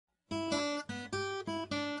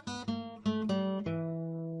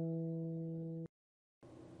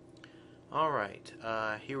Alright,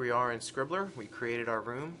 here we are in Scribbler. We created our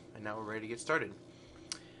room and now we're ready to get started.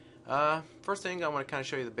 First thing I want to kind of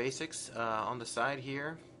show you the basics. On the side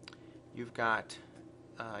here you've got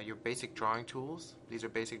your basic drawing tools. These are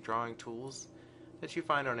basic drawing tools that you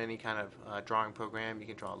find on any kind of drawing program. You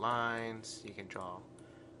can draw lines, you can draw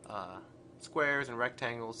squares and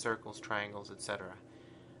rectangles, circles, triangles, etc.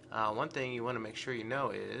 One thing you want to make sure you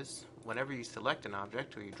know is whenever you select an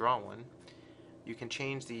object or you draw one, you can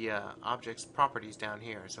change the object's properties down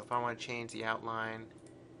here. So if I want to change the outline,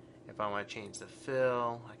 if I want to change the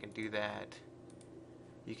fill, I can do that.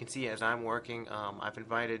 You can see as I'm working, I've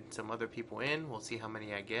invited some other people in. We'll see how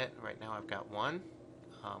many I get. Right now I've got one.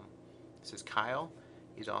 This is Kyle.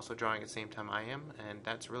 He's also drawing at the same time I am, and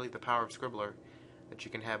that's really the power of Scribbler, that you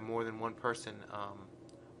can have more than one person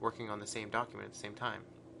working on the same document at the same time.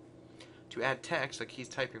 To add text, like he's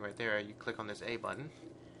typing right there, you click on this A button.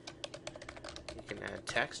 You can add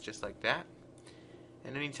text just like that,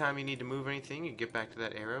 and anytime you need to move anything, you get back to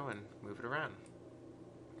that arrow and move it around.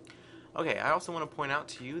 Okay, I also want to point out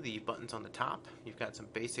to you the buttons on the top. You've got some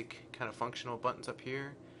basic kind of functional buttons up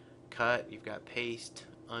here. Cut, you've got paste,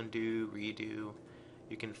 undo, redo.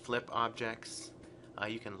 You can flip objects.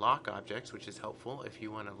 You can lock objects, which is helpful if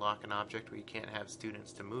you want to lock an object where you can't have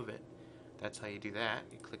students to move it. That's how you do that.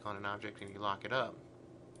 You click on an object and you lock it up.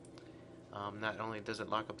 Not only does it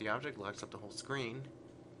lock up the object, it locks up the whole screen.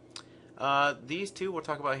 These two we'll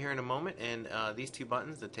talk about here in a moment, and these two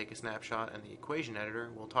buttons, the take a snapshot and the equation editor,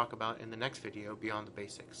 we'll talk about in the next video, Beyond the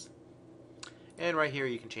Basics. And right here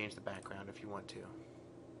you can change the background if you want to.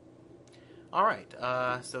 Alright,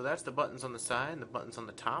 so that's the buttons on the side and the buttons on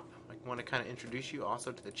the top. I want to kind of introduce you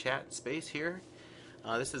also to the chat space here.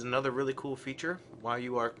 This is another really cool feature. While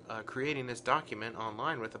you are creating this document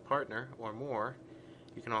online with a partner or more,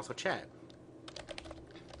 you can also chat.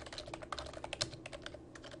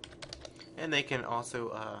 And they can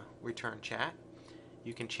also return chat.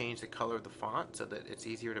 You can change the color of the font so that it's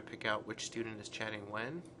easier to pick out which student is chatting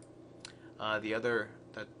when. The other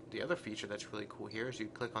feature that's really cool here is you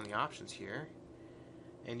click on the options here,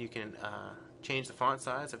 and you can change the font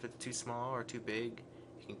size if it's too small or too big.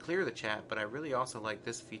 You can clear the chat, but I really also like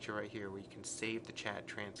this feature right here where you can save the chat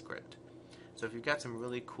transcript. So if you've got some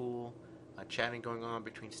really cool chatting going on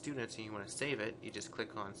between students and you want to save it, you just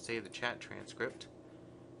click on Save the Chat Transcript.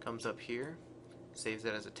 Comes up here, saves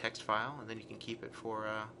it as a text file, and then you can keep it for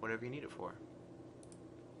whatever you need it for.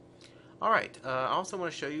 Alright, I also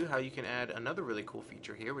want to show you how you can add another really cool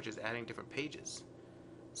feature here, which is adding different pages.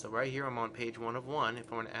 So right here I'm on page 1 of 1.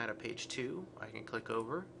 If I want to add a page 2, I can click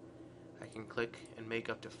over. I can click and make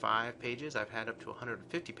up to 5 pages. I've had up to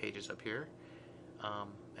 150 pages up here.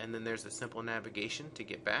 And then there's the simple navigation to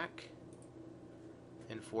get back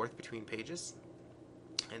and forth between pages.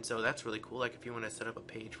 And so that's really cool. Like if you want to set up a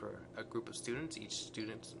page for a group of students, each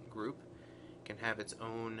student's group can have its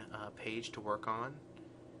own page to work on.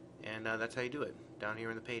 And that's how you do it, down here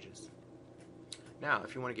in the pages. Now,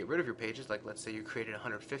 if you want to get rid of your pages, like let's say you created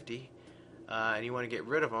 150, and you want to get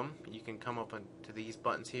rid of them, you can come up to these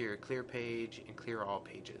buttons here, Clear Page and Clear All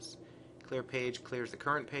Pages. Clear Page clears the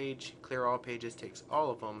current page, Clear All Pages takes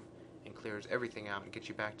all of them and clears everything out and gets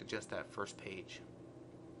you back to just that first page.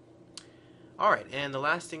 Alright, and the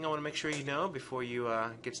last thing I want to make sure you know before you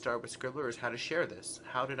get started with Scribbler is how to share this.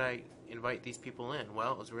 How did I invite these people in?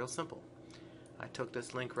 Well, it was real simple. I took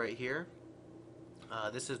this link right here.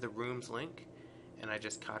 This is the rooms link, and I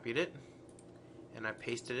just copied it and I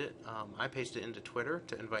pasted it. I pasted it into Twitter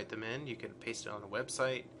to invite them in. You could paste it on a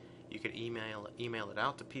website. You could email it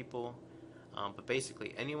out to people. But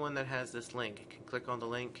basically, anyone that has this link can click on the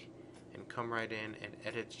link and come right in and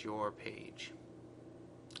edit your page,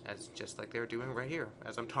 as just like they're doing right here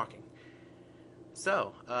as I'm talking.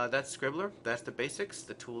 So that's Scribbler. That's the basics,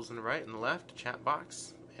 the tools on the right and the left, chat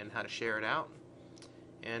box, and how to share it out.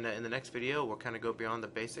 And in the next video we'll kind of go beyond the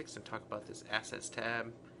basics and talk about this assets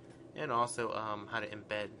tab, and also how to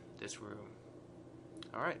embed this room.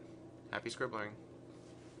 Alright, happy scribbling.